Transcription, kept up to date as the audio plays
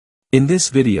In this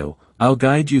video, I'll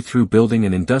guide you through building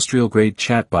an industrial-grade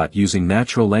chatbot using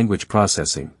natural language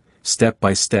processing, step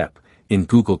by step, in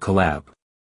Google Colab.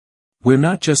 We're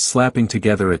not just slapping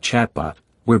together a chatbot,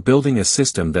 we're building a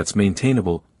system that's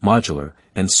maintainable, modular,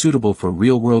 and suitable for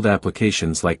real-world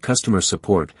applications like customer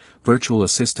support, virtual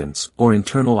assistants, or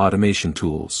internal automation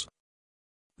tools.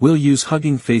 We'll use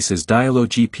Hugging Face's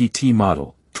DialoGPT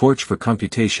model, Torch for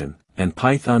computation, and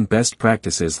Python best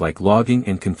practices like logging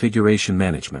and configuration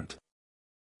management.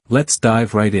 Let's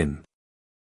dive right in.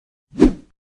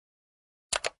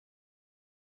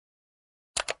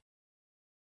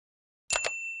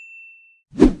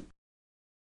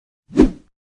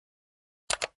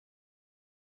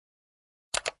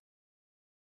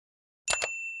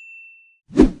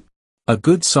 A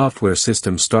good software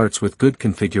system starts with good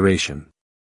configuration.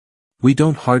 We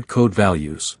don't hard-code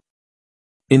values.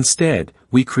 Instead,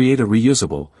 we create a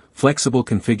reusable, flexible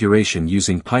configuration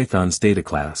using Python's data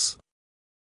class.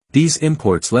 These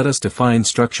imports let us define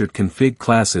structured config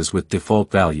classes with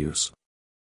default values.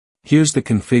 Here's the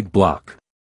config block.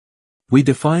 We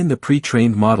define the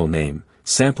pre-trained model name,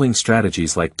 sampling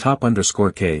strategies like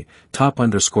top_k,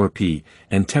 top_p,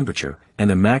 and temperature, and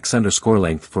a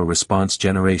max_length for response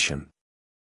generation.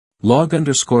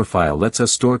 Log_file lets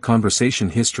us store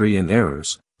conversation history and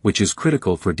errors, which is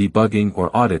critical for debugging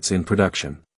or audits in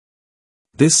production.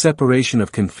 This separation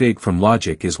of config from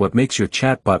logic is what makes your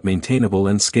chatbot maintainable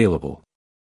and scalable.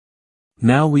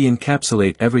 Now we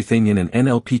encapsulate everything in an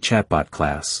NLP chatbot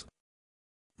class.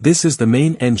 This is the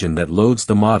main engine that loads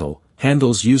the model,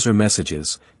 handles user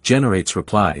messages, generates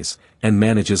replies, and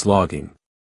manages logging.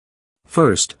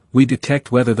 First, we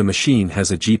detect whether the machine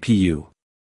has a GPU.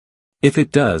 If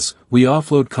it does, we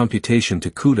offload computation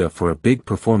to CUDA for a big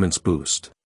performance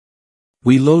boost.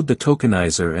 We load the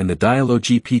Tokenizer and the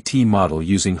DialoGPT model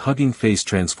using Hugging Face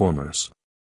transformers.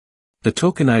 The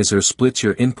Tokenizer splits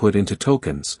your input into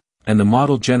tokens, and the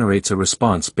model generates a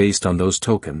response based on those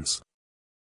tokens.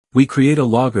 We create a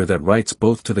logger that writes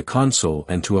both to the console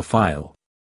and to a file.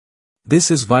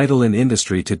 This is vital in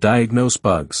industry to diagnose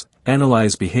bugs,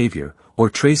 analyze behavior,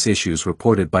 or trace issues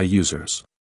reported by users.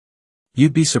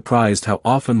 You'd be surprised how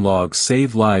often logs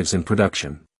save lives in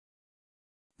production.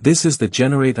 This is the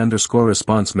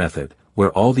generate_response method,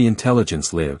 where all the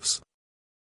intelligence lives.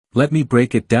 Let me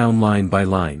break it down line by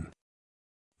line.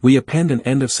 We append an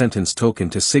end-of-sentence token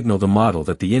to signal the model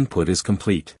that the input is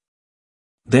complete.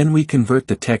 Then we convert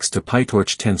the text to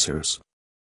PyTorch tensors.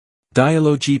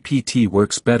 DialoGPT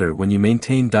works better when you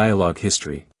maintain dialogue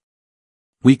history.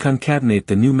 We concatenate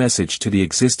the new message to the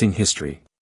existing history.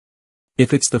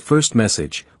 If it's the first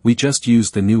message, we just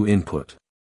use the new input.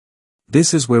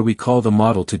 This is where we call the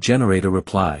model to generate a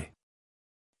reply.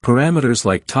 Parameters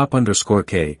like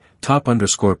top_k,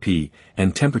 top_p,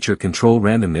 and temperature control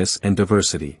randomness and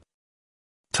diversity.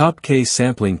 Top K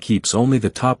sampling keeps only the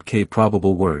top K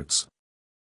probable words.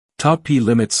 Top P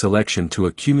limits selection to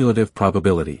a cumulative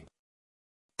probability.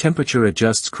 Temperature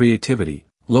adjusts creativity,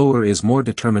 lower is more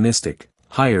deterministic,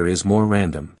 higher is more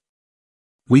random.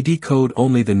 We decode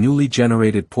only the newly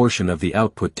generated portion of the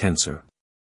output tensor.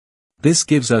 This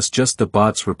gives us just the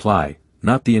bot's reply,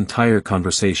 not the entire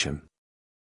conversation.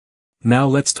 Now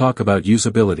let's talk about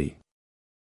usability.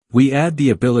 We add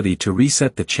the ability to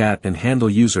reset the chat and handle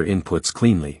user inputs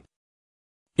cleanly.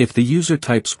 If the user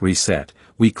types reset,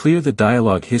 we clear the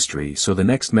dialogue history so the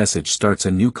next message starts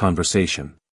a new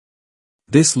conversation.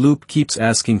 This loop keeps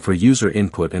asking for user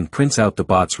input and prints out the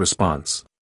bot's response.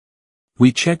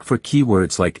 We check for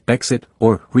keywords like exit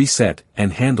or reset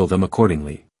and handle them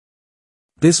accordingly.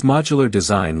 This modular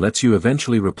design lets you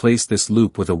eventually replace this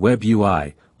loop with a web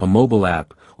UI, a mobile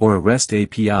app, or a REST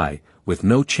API, with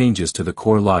no changes to the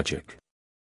core logic.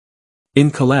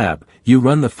 In Colab, you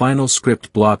run the final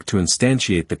script block to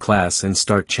instantiate the class and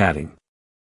start chatting.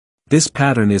 This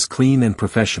pattern is clean and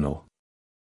professional.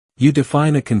 You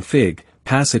define a config,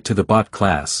 pass it to the bot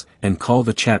class, and call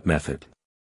the chat method.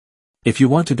 If you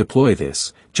want to deploy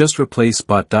this, just replace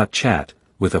bot.chat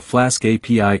with a Flask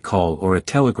API call or a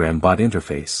Telegram bot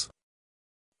interface.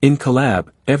 In Colab,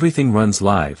 everything runs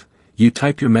live. You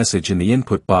type your message in the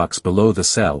input box below the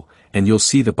cell, and you'll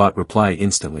see the bot reply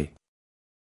instantly.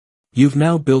 You've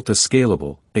now built a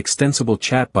scalable, extensible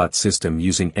chatbot system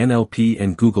using NLP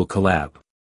and Google Colab.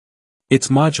 It's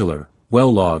modular,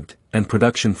 well-logged, and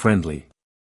production-friendly.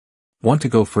 Want to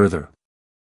go further?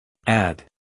 Add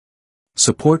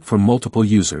support for multiple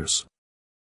users.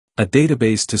 A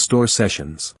database to store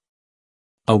sessions.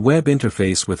 A web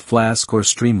interface with Flask or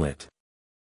Streamlit.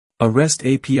 A REST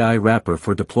API wrapper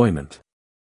for deployment.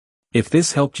 If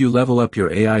this helped you level up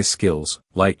your AI skills,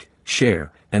 like,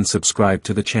 share, and subscribe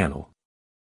to the channel.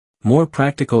 More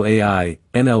practical AI,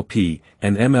 NLP,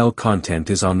 and ML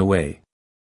content is on the way.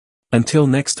 Until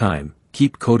next time,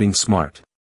 keep coding smart.